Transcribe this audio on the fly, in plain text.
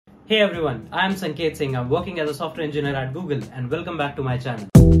Hey everyone, I am Sanket Singh. I'm working as a software engineer at Google and welcome back to my channel.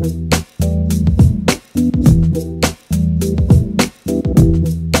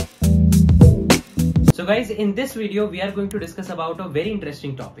 So guys, in this video, we are going to discuss about a very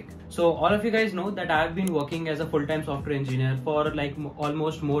interesting topic. So all of you guys know that I have been working as a full-time software engineer for like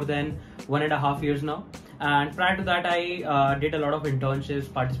almost more than 1.5 years now. And prior to that, I did a lot of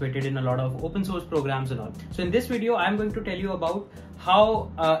internships, participated in a lot of open source programs and all. So in this video, I'm going to tell you about how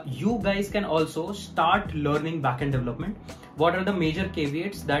you guys can also start learning backend development. What are the major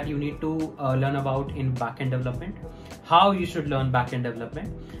caveats that you need to learn about in backend development? How you should learn backend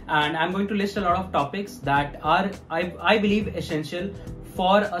development. And I'm going to list a lot of topics that are, I believe, essential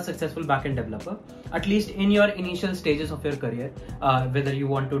for a successful backend developer, at least in your initial stages of your career, whether you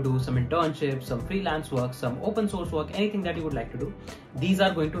want to do some internships, some freelance work, some open source work, anything that you would like to do, these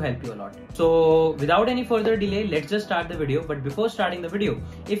are going to help you a lot. So without any further delay, let's just start the video. But before starting the video,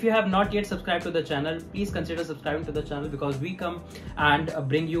 if you have not yet subscribed to the channel, please consider subscribing to the channel because we come and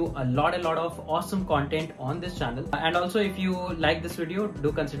bring you a lot of awesome content on this channel. And also, if you like this video,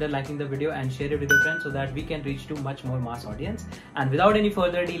 do consider liking the video and share it with your friends so that we can reach to much more mass audience. And without any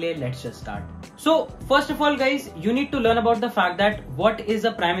further delay, let's just start. So first of all, guys, you need to learn about the fact that what is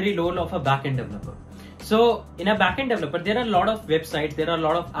the primary role of a backend developer. So in a backend developer, there are a lot of websites, there are a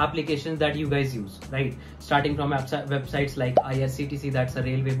lot of applications that you guys use, right? Starting from websites like IRCTC, that's a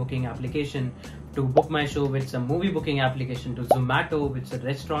railway booking application, to Book My Show, which is a movie booking application, to Zomato, which is a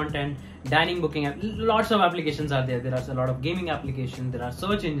restaurant and dining booking. Lots of applications are there. There are a lot of gaming applications, there are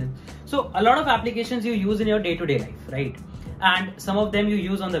search engines. So a lot of applications you use in your day-to-day life, right? And some of them you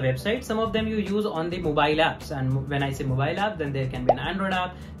use on the website, some of them you use on the mobile apps. And when I say mobile app, then there can be an Android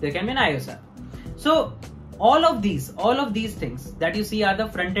app, there can be an iOS app. So all of these things that you see are the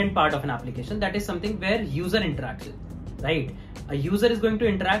front end part of an application. That is something where user interaction, right? A user is going to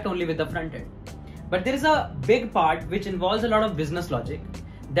interact only with the front end. But there is a big part which involves a lot of business logic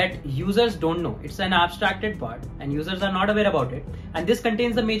that users don't know. It's an abstracted part and users are not aware about it. And this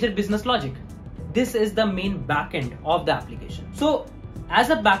contains the major business logic. This is the main backend of the application. So as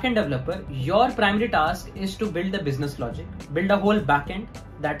a backend developer, your primary task is to build the business logic, build a whole backend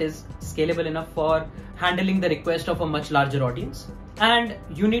that is scalable enough for handling the request of a much larger audience. And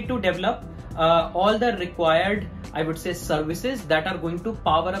you need to develop all the required, I would say, services that are going to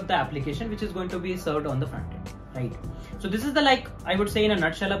power up the application, which is going to be served on the front end, right? So this is the, I would say in a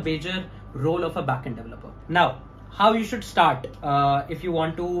nutshell, a major role of a backend developer. Now, how you should start if you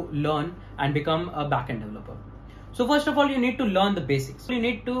want to learn and become a backend developer. So first of all, you need to learn the basics. So you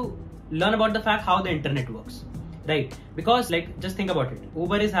need to learn about the fact how the internet works, right? Because just think about it.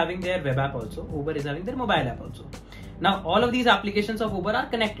 Uber is having their web app also. Uber is having their mobile app also. Now, all of these applications of Uber are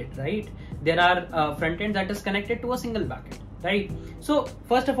connected, right? There are front end that is connected to a single backend, right? So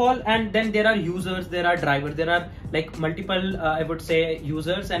first of all, and then there are users, there are drivers, there are multiple, I would say,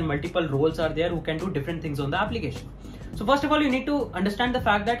 users and multiple roles are there who can do different things on the application. So first of all, you need to understand the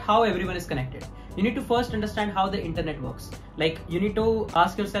fact that how everyone is connected. You need to first understand how the internet works. You need to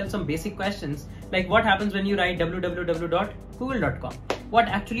ask yourself some basic questions, like what happens when you write www.google.com? What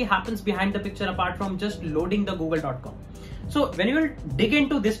actually happens behind the picture apart from just loading the google.com? So when you will dig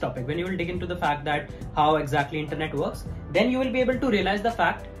into this topic, when you will dig into the fact that how exactly internet works, then you will be able to realize the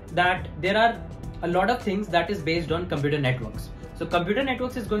fact that there are a lot of things that is based on computer networks. So computer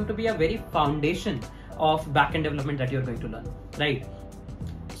networks is going to be a very foundation of backend development that you're going to learn, right?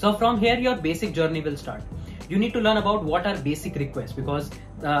 So from here, your basic journey will start. You need to learn about what are basic requests, because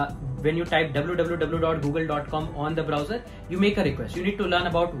when you type www.google.com on the browser, you make a request. You need to learn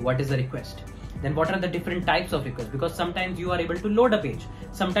about what is a request. Then what are the different types of requests, because sometimes you are able to load a page.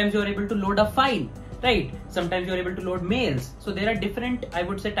 Sometimes you are able to load a file, right? Sometimes you are able to load mails. So there are different, I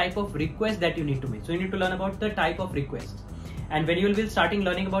would say, type of requests that you need to make. So you need to learn about the type of requests. And when you will be starting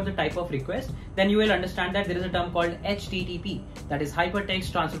learning about the type of request, then you will understand that there is a term called HTTP, that is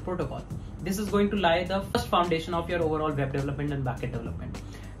Hypertext Transfer Protocol. This is going to lie the first foundation of your overall web development and backend development.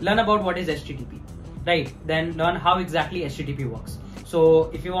 Learn about what is HTTP, right? Then learn how exactly HTTP works.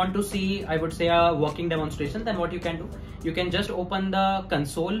 So if you want to see, I would say, a working demonstration, then what you can do, you can just open the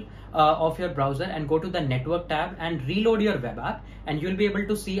console of your browser and go to the network tab and reload your web app, and you'll be able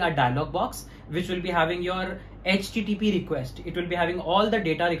to see a dialog box which will be having your HTTP request. It will be having all the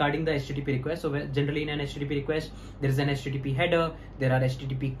data regarding the HTTP request. So generally in an HTTP request, there is an HTTP header, there are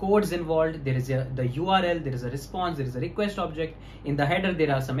HTTP codes involved, there is the URL, there is a response, there is a request object. In the header,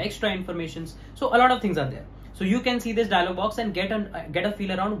 there are some extra informations. So a lot of things are there. So you can see this dialog box and get a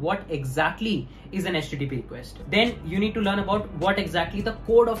feel around what exactly is an HTTP request. Then you need to learn about what exactly the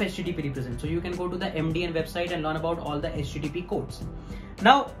code of HTTP represents. So you can go to the MDN website and learn about all the HTTP codes.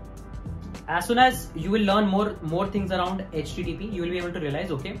 Now, As soon as you will learn more things around HTTP, you will be able to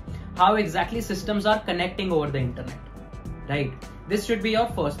realize, okay, how exactly systems are connecting over the internet, right? This should be your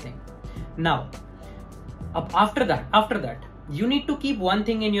first thing. Now, after that, you need to keep one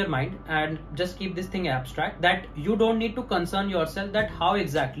thing in your mind, and just keep this thing abstract, that you don't need to concern yourself that how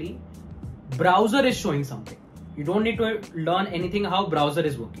exactly browser is showing something. You don't need to learn anything how browser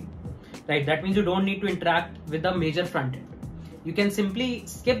is working, right? That means you don't need to interact with the major front end. You can simply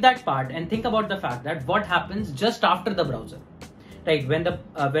skip that part and think about the fact that what happens just after the browser, right? When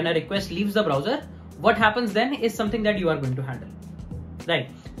a request leaves the browser, what happens then is something that you are going to handle, right?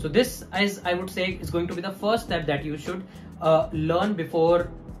 So this, as I would say, is going to be the first step that you should learn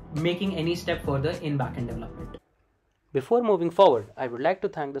before making any step further in backend development. Before moving forward, I would like to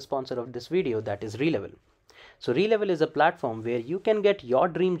thank the sponsor of this video, that is Relevel. So Relevel is a platform where you can get your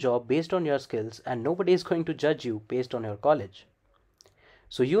dream job based on your skills, and nobody is going to judge you based on your college.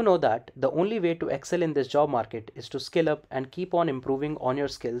 So you know that the only way to excel in this job market is to skill up and keep on improving on your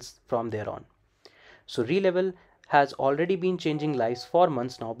skills from there on. So Relevel has already been changing lives for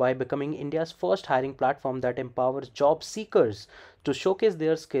months now by becoming India's first hiring platform that empowers job seekers to showcase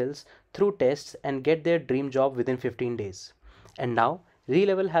their skills through tests and get their dream job within 15 days. And now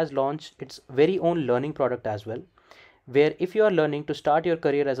Relevel has launched its very own learning product as well, where if you are learning to start your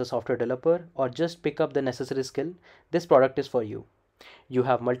career as a software developer or just pick up the necessary skill, this product is for you. You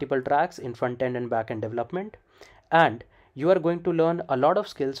have multiple tracks in front-end and back-end development, and you are going to learn a lot of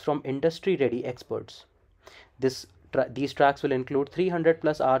skills from industry-ready experts. These tracks will include 300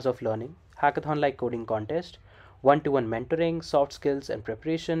 plus hours of learning, hackathon-like coding contest, one-to-one mentoring, soft skills and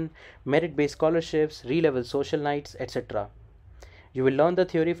preparation, merit-based scholarships, Relevel social nights, etc. You will learn the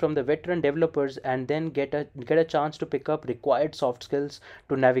theory from the veteran developers and then get a chance to pick up required soft skills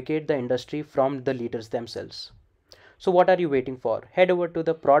to navigate the industry from the leaders themselves. So what are you waiting for? Head over to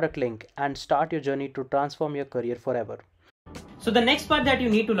the product link and start your journey to transform your career forever. So the next part that you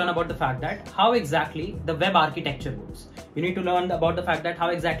need to learn about the fact that how exactly the web architecture works. You need to learn about the fact that how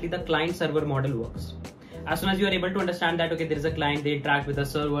exactly the client server model works. As soon as you are able to understand that, okay, there is a client, they interact with the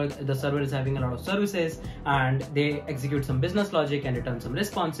server is having a lot of services and they execute some business logic and return some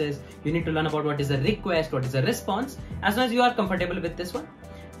responses. You need to learn about what is a request, what is a response. As soon as you are comfortable with this one,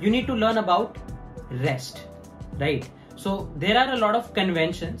 you need to learn about REST, right? So there are a lot of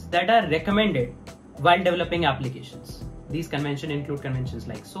conventions that are recommended while developing applications. These conventions include conventions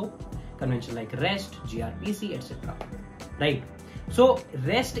like SOAP, conventions like REST, gRPC, etc. Right? So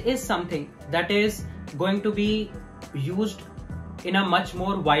REST is something that is going to be used in a much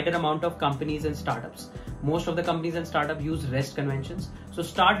more wider amount of companies and startups. Most of the companies and startups use REST conventions. So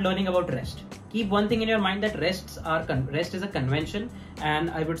start learning about REST. Keep one thing in your mind, that REST is a convention, and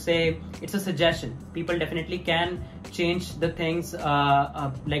I would say it's a suggestion. People definitely can change the things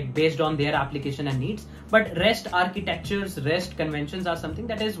like based on their application and needs. But REST architectures, REST conventions are something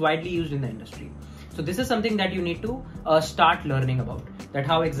that is widely used in the industry. So this is something that you need to start learning about, that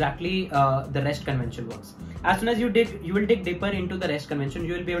how exactly the REST convention works. As soon as you will dig deeper into the REST convention,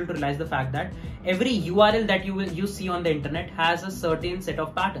 you will be able to realize the fact that every URL that you see on the internet has a certain set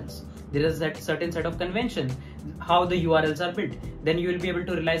of patterns. There is a certain set of convention how the URLs are built. Then you will be able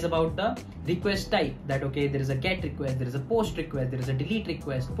to realize about the request type, that okay, there is a GET request, there is a POST request, there is a delete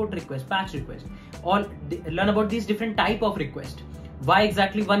request, PUT request, patch request. Learn about these different type of request. Why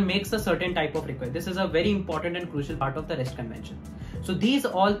exactly one makes a certain type of request. This is a very important and crucial part of the REST convention. So these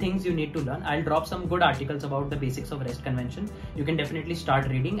all things you need to learn. I'll drop some good articles about the basics of REST convention. You can definitely start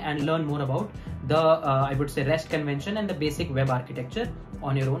reading and learn more about the I would say REST convention and the basic web architecture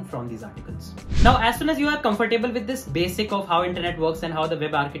on your own from these articles. Now, as soon as you are comfortable with this basic of how internet works and how the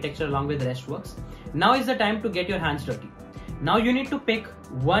web architecture along with REST works, now is the time to get your hands dirty. Now you need to pick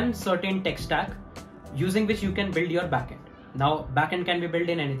one certain tech stack using which you can build your backend. Now, backend can be built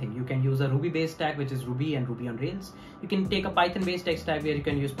in anything. You can use a Ruby-based stack, which is Ruby and Ruby on Rails. You can take a Python-based tech stack where you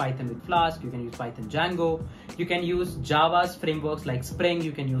can use Python with Flask. You can use Python Django. You can use Java's frameworks like Spring.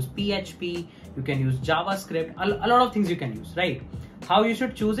 You can use PHP. You can use JavaScript. A lot of things you can use, right? How you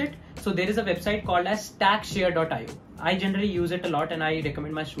should choose it? So there is a website called as stackshare.io. I generally use it a lot, and I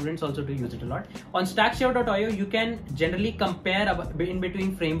recommend my students also to use it a lot. On stackshare.io, you can generally compare in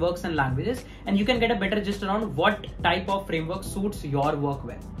between frameworks and languages, and you can get a better gist around what type of framework suits your work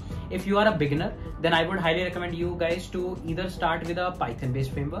well. If you are a beginner, then I would highly recommend you guys to either start with a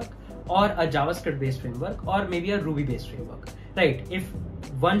Python-based framework or a JavaScript-based framework or maybe a Ruby-based framework, right? If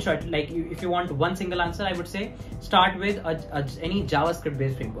you want one single answer, I would say start with any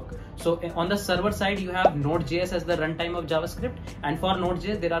JavaScript-based framework. So on the server side, you have Node.js as the runtime of JavaScript, and for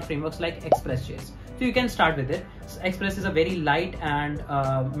Node.js, there are frameworks like Express.js. So you can start with it. Express is a very light and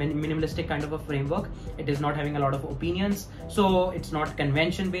minimalistic kind of a framework. It is not having a lot of opinions, so it's not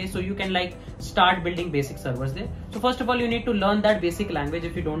convention based, so you can like start building basic servers there. So first of all, you need to learn that basic language.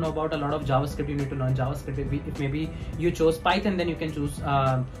 If you don't know about a lot of JavaScript, you need to learn JavaScript. If maybe you chose Python, then you can choose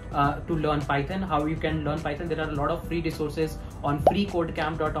to learn Python. How you can learn Python? There are a lot of free resources on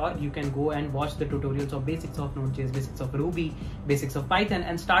freecodecamp.org. You can go and watch the tutorials of basics of Node.js, basics of Ruby, basics of Python,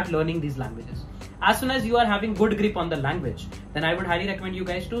 and start learning these languages. As soon as you are having good grip on the language, then I would highly recommend you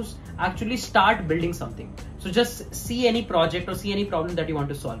guys to actually start building something. So just see any project or see any problem that you want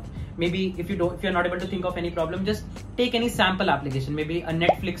to solve. Maybe if you're not able to think of any problem, just take any sample application, maybe a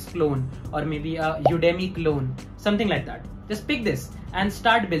Netflix clone or maybe a Udemy clone, something like that. Just pick this and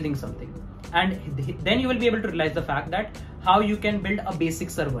start building something. And then you will be able to realize the fact that how you can build a basic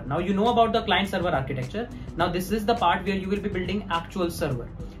server. Now you know about the client server architecture. Now this is the part where you will be building actual server.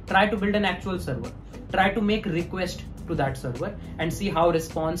 Try to build an actual server. Try to make request to that server and see how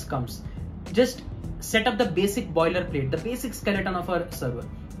response comes. Just set up the basic boilerplate, the basic skeleton of a server.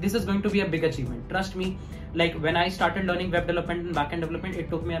 This is going to be a big achievement. Trust me, like when I started learning web development and backend development, it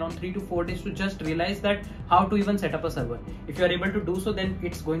took me around 3 to 4 days to just realize that how to even set up a server. If you are able to do so, then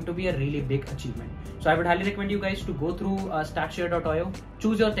it's going to be a really big achievement. So I would highly recommend you guys to go through stackshare.io,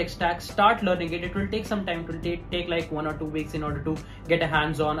 choose your tech stack, start learning it. It will take some time. It will take like 1 or 2 weeks in order to get a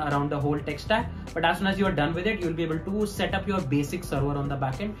hands-on around the whole tech stack. But as soon as you are done with it, you'll be able to set up your basic server on the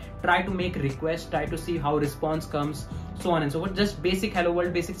backend. Try to make requests, try to see how response comes, so on and so forth. Just basic hello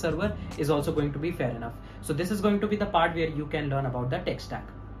world basic server is also going to be fair enough. So this is going to be the part where you can learn about the tech stack.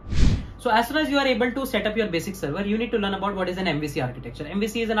 So as soon as you are able to set up your basic server, you need to learn about what is an MVC architecture.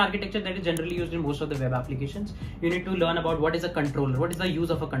 MVC is an architecture that is generally used in most of the web applications. You need to learn about what is a controller, what is the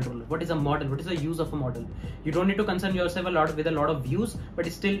use of a controller, what is a model, what is the use of a model. You don't need to concern yourself with a lot of views, but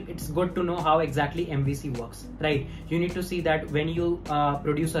it's good to know how exactly MVC works, right? You need to see that when you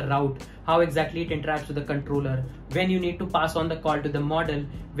produce a route, how exactly it interacts with the controller, when you need to pass on the call to the model,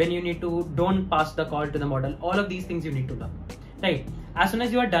 when you need to don't pass the call to the model. All of these things you need to learn, right? As soon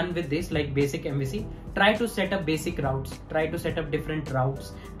as you are done with this, like basic MVC, try to set up basic routes, try to set up different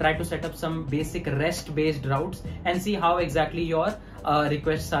routes, try to set up some basic REST based routes and see how exactly your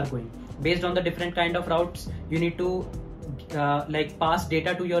requests are going. Based on the different kind of routes, you need to like pass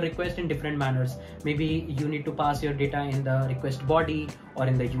data to your request in different manners. Maybe you need to pass your data in the request body or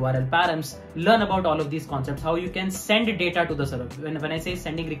in the URL params. Learn about all of these concepts, how you can send data to the server. When I say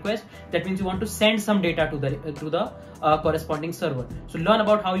sending request, that means you want to send some data to the corresponding server. So learn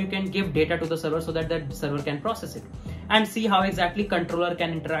about how you can give data to the server so that the server can process it, and see how exactly controller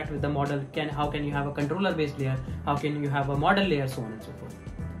can interact with the model. How can you have a controller based layer? How can you have a model layer? So on and so forth,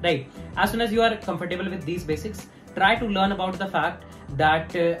 right? As soon as you are comfortable with these basics, try to learn about the fact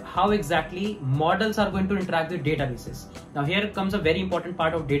that how exactly models are going to interact with databases. Now here comes a very important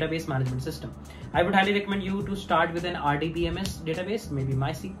part of database management system. I would highly recommend you to start with an RDBMS database, maybe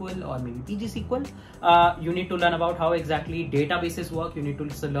MySQL or maybe PGSQL. You need to learn about how exactly databases work. You need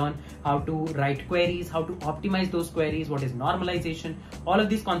to learn how to write queries, how to optimize those queries, what is normalization. All of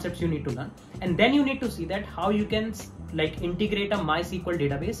these concepts you need to learn. And then you need to see that how you can like integrate a MySQL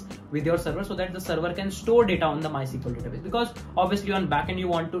database with your server so that the server can store data on the MySQL database, because obviously on backend you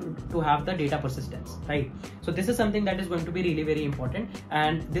want to have the data persistence, right? So this is something that is going to be really very important,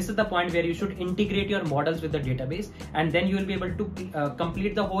 and this is the point where you should integrate your models with the database, and then you will be able to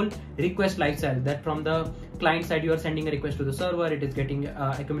complete the whole request lifecycle. That from the client side you are sending a request to the server, it is getting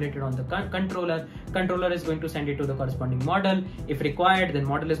accumulated on the controller is going to send it to the corresponding model. If required, then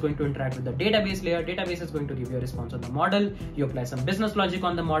model is going to interact with the database layer. Database is going to give you a response on the model. You apply some business logic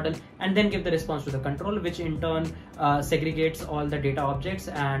on the model and then give the response to the controller, which in turn segregates all the data objects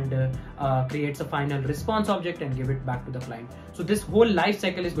and creates a final response object and give it back to the client. So this whole life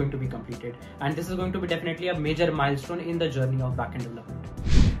cycle is going to be completed, and this is going to be definitely a major milestone in the journey of backend development.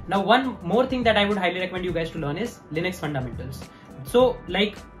 Now, one more thing that I would highly recommend you guys to learn is Linux fundamentals. So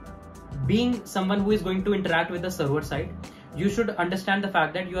like being someone who is going to interact with the server side, you should understand the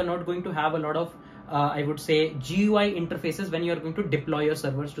fact that you are not going to have a lot of I would say GUI interfaces when you are going to deploy your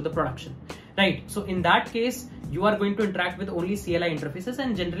servers to the production, right? So in that case, you are going to interact with only CLI interfaces,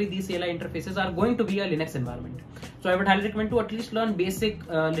 and generally these CLI interfaces are going to be a Linux environment. So I would highly recommend to at least learn basic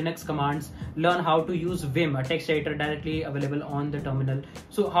Linux commands, learn how to use Vim, a text editor directly available on the terminal.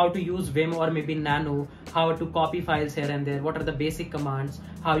 So how to use Vim or maybe Nano, how to copy files here and there, what are the basic commands,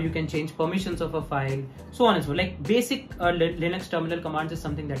 how you can change permissions of a file, so on and so on. Like basic Linux terminal commands is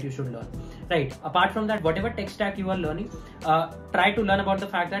something that you should learn, right? Apart from that, whatever tech stack you are learning, try to learn about the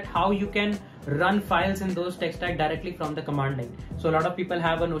fact that how you can run files in those tech stack directly from the command line. So a lot of people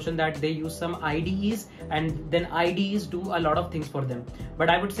have a notion that they use some IDEs and then IDEs do a lot of things for them. But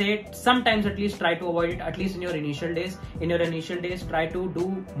I would say sometimes at least try to avoid it, at least in your initial days. In your initial days, try to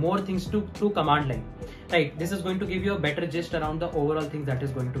do more things through command line. Right, this is going to give you a better gist around the overall things that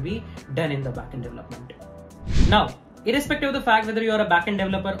is going to be done in the backend development. Now, irrespective of the fact whether you are a backend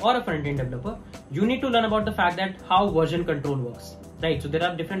developer or a front-end developer, you need to learn about the fact that how version control works. Right, so there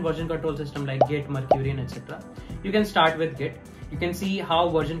are different version control systems like Git, Mercurian, etc. You can start with Git. You can see how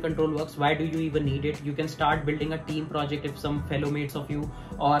version control works. Why do you even need it? You can start building a team project if some fellow mates of you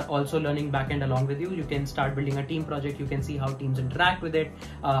are also learning backend along with you. You can start building a team project. You can see how teams interact with it,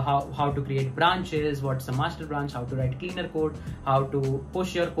 how to create branches, what's a master branch, how to write cleaner code, how to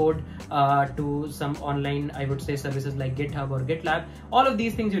push your code to some online, I would say, services like GitHub or GitLab. All of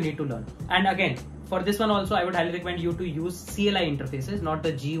these things you need to learn. And again, for this one also, I would highly recommend you to use CLI interfaces, not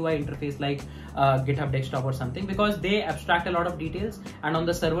the GUI interface like GitHub Desktop or something, because they abstract a lot of details, and on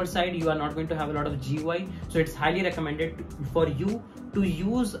the server side you are not going to have a lot of GUI. So it's highly recommended for you to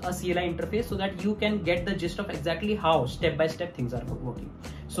use a CLI interface so that you can get the gist of exactly how step by step things are working.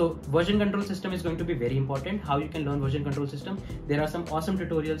 So version control system is going to be very important. How you can learn version control system. There are some awesome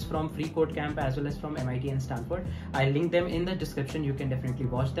tutorials from Free Code Camp as well as from MIT and Stanford. I'll link them in the description. You can definitely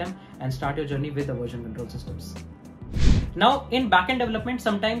watch them and start your journey with the version control systems. Now in backend development,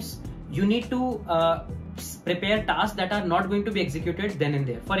 sometimes you need to prepare tasks that are not going to be executed then and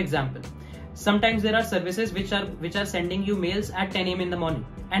there. For example, sometimes there are services which are sending you mails at 10 AM in the morning,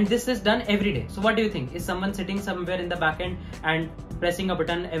 and this is done every day. So what do you think? Is someone sitting somewhere in the backend and pressing a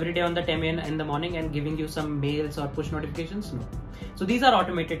button every day on the 10 AM in the morning and giving you some mails or push notifications? No. So these are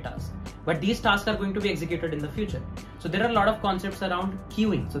automated tasks, but these tasks are going to be executed in the future. So there are a lot of concepts around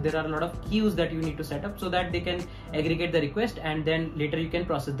queuing. So there are a lot of queues that you need to set up so that they can aggregate the request and then later you can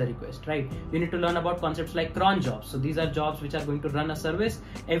process the request, right? You need to learn about concepts like cron jobs. So these are jobs which are going to run a service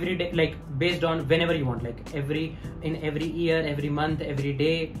every day, like based on whenever you want, like every year, every month, every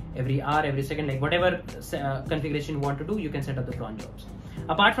day, every hour, every second, like whatever configuration you want to do, you can set up the cron jobs.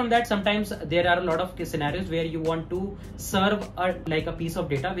 Apart from that, sometimes there are a lot of scenarios where you want to serve a piece of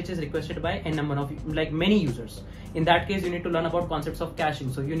data which is requested by a number of many users. In that case, you need to learn about concepts of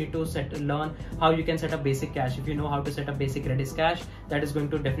caching. So you need to learn how you can set up basic cache. If you know how to set up basic Redis cache, that is going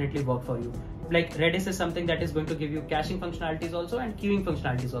to definitely work for you. Like Redis is something that is going to give you caching functionalities also and queuing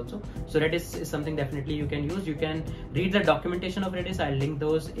functionalities also. So Redis is something definitely you can use. You can read the documentation of Redis. I'll link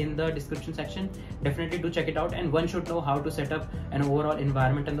those in the description section. Definitely do check it out. And one should know how to set up an overall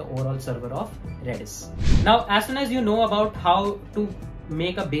environment and the overall server of Redis. Now, as soon as you know about how to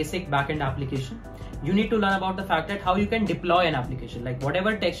make a basic backend application, you need to learn about the fact that how you can deploy an application. Like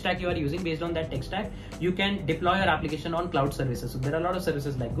whatever tech stack you are using, based on that tech stack, you can deploy your application on cloud services. So there are a lot of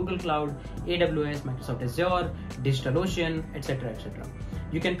services like Google Cloud, AWS, Microsoft Azure, DigitalOcean, etc., etc.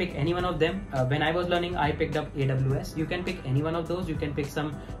 You can pick any one of them. When I was learning, I picked up AWS. You can pick any one of those. You can pick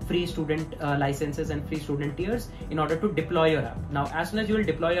some free student licenses and free student tiers in order to deploy your app. Now, as soon as you will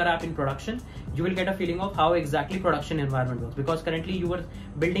deploy your app in production, you will get a feeling of how exactly production environment works, because currently you were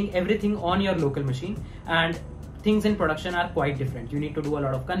building everything on your local machine and things in production are quite different. You need to do a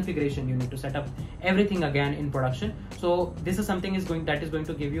lot of configuration. You need to set up everything again in production. So this is something that is going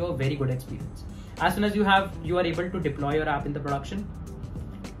to give you a very good experience. As soon as you are able to deploy your app in the production,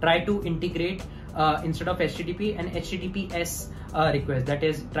 try to integrate instead of HTTP and HTTPS request. That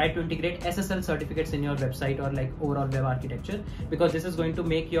is, try to integrate SSL certificates in your website or like overall web architecture, because this is going to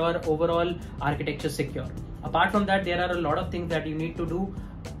make your overall architecture secure. Apart from that, there are a lot of things that you need to do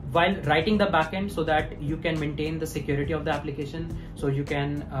while writing the backend so that you can maintain the security of the application. So you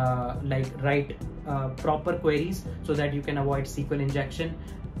can write proper queries so that you can avoid SQL injection.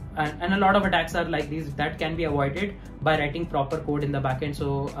 And a lot of attacks are like these that can be avoided by writing proper code in the backend.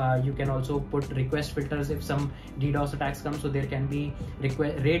 So you can also put request filters if some DDoS attacks come. So there can be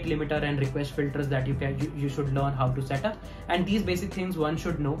rate limiter and request filters that you should learn how to set up. And these basic things one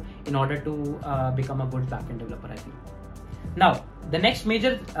should know in order to become a good backend developer, I feel. Now, the next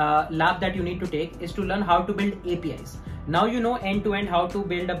major lab that you need to take is to learn how to build APIs. Now you know end-to-end how to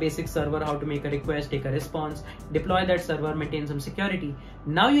build a basic server, how to make a request, take a response, deploy that server, maintain some security.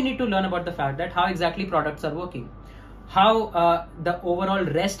 Now you need to learn about the fact that how exactly products are working, how the overall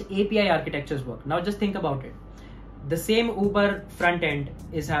REST API architectures work. Now just think about it. The same Uber front end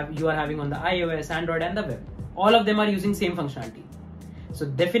you are having on the iOS, Android and the web. All of them are using same functionality. So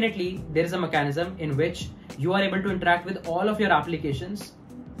definitely there is a mechanism in which you are able to interact with all of your applications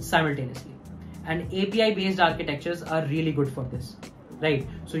simultaneously. And API based architectures are really good for this. right?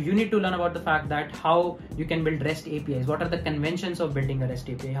 So you need to learn about the fact that how you can build REST APIs, what are the conventions of building a REST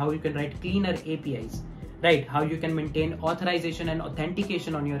API, how you can write cleaner APIs, right? How you can maintain authorization and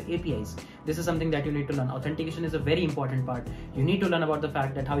authentication on your APIs. This is something that you need to learn. Authentication is a very important part. You need to learn about the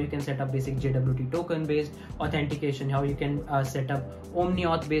fact that how you can set up basic JWT token based authentication, how you can set up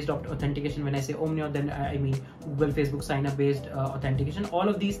OmniAuth based authentication. When I say OmniAuth, then I mean Google, Facebook sign up based authentication. All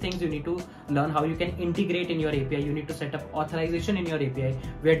of these things you need to learn how you can integrate in your API. You need to set up authorization in your API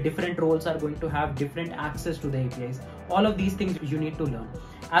where different roles are going to have different access to the APIs. All of these things you need to learn.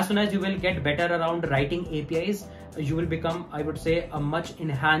 As soon as you will get better around writing APIs, you will become, I would say, a much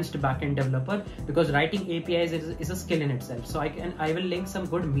enhanced backend developer, because writing APIs is a skill in itself. So I will link some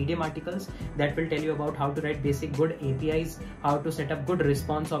good Medium articles that will tell you about how to write basic good APIs, how to set up good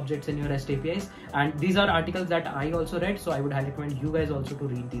response objects in your REST APIs. And these are articles that I also read, so I would highly recommend you guys also to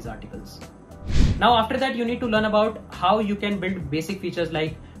read these articles. Now after that, you need to learn about how you can build basic features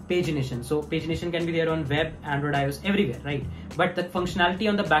like pagination. So pagination can be there on web, Android, iOS, everywhere, right? But the functionality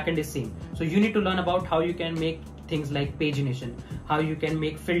on the backend is same. So you need to learn about how you can make things like pagination, how you can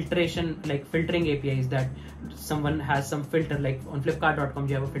make filtration, like filtering APIs, that someone has some filter, like on flipkart.com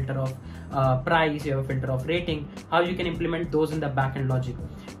you have a filter of price, you have a filter of rating, how you can implement those in the backend logic.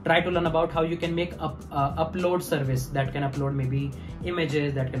 Try to learn about how you can make upload service that can upload maybe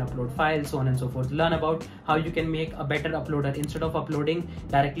images, that can upload files, so on and so forth. Learn about how you can make a better uploader. Instead of uploading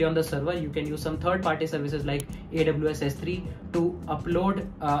directly on the server, you can use some third-party services like AWS S3 to upload,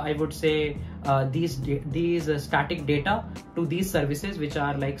 I would say, these static data to these services, which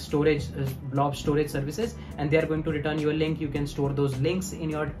are like storage, blob storage services, and they are going to return you a link. You can store those links in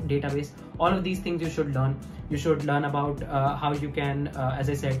your database. All of these things you should learn. You should learn about how you can, as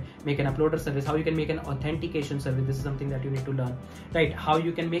I said, make an uploader service, how you can make an authentication service. This is something that you need to learn, right? How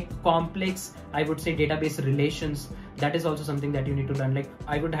you can make complex, I would say, database relations. That is also something that you need to learn. Like,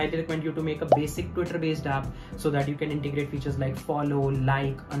 I would highly recommend you to make a basic Twitter based app so that you can integrate features like follow,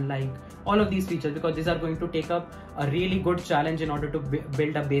 like, unlike, all of these features, because these are going to take up a really good challenge in order to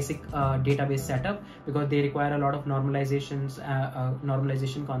build a basic database setup, because they require a lot of normalizations,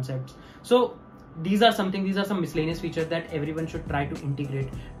 normalization concepts. So these are some miscellaneous features that everyone should try to integrate.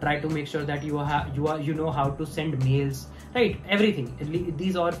 Try to make sure that you know how to send mails, right? Everything.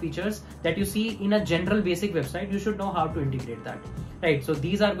 These are features that you see in a general basic website. You should know how to integrate that, right? So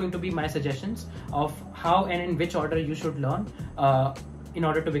these are going to be my suggestions of how and in which order you should learn in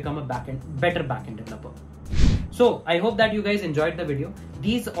order to become a better backend developer. So I hope that you guys enjoyed the video.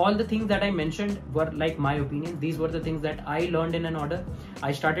 All the things that I mentioned were like my opinion. These were the things that I learned in an order.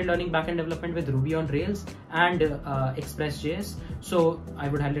 I started learning backend development with Ruby on Rails and Express.js. So I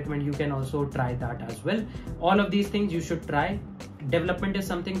would highly recommend you can also try that as well. All of these things you should try. Development is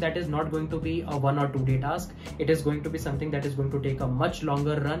something that is not going to be a 1 or 2 day task. It is going to be something that is going to take a much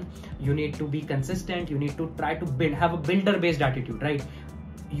longer run. You need to be consistent. You need to try to have a builder based attitude, right?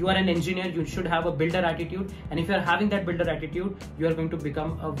 You are an engineer, you should have a builder attitude, and if you are having that builder attitude, you are going to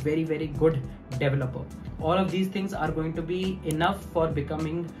become a very, very good developer. All of these things are going to be enough for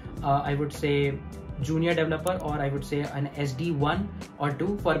becoming, I would say, junior developer, or I would say an SD1 or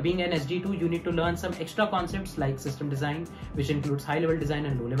 2. For being an SD2, you need to learn some extra concepts like system design, which includes high level design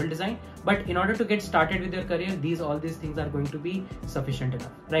and low level design. But in order to get started with your career, all these things are going to be sufficient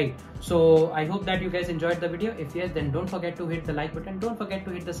enough, right? So I hope that you guys enjoyed the video. If yes, then don't forget to hit the like button, don't forget to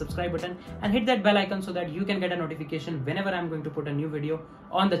hit the subscribe button, and hit that bell icon so that you can get a notification whenever I'm going to put a new video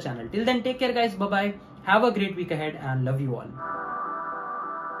on the channel. Till then, take care guys, bye bye, have a great week ahead, and love you all.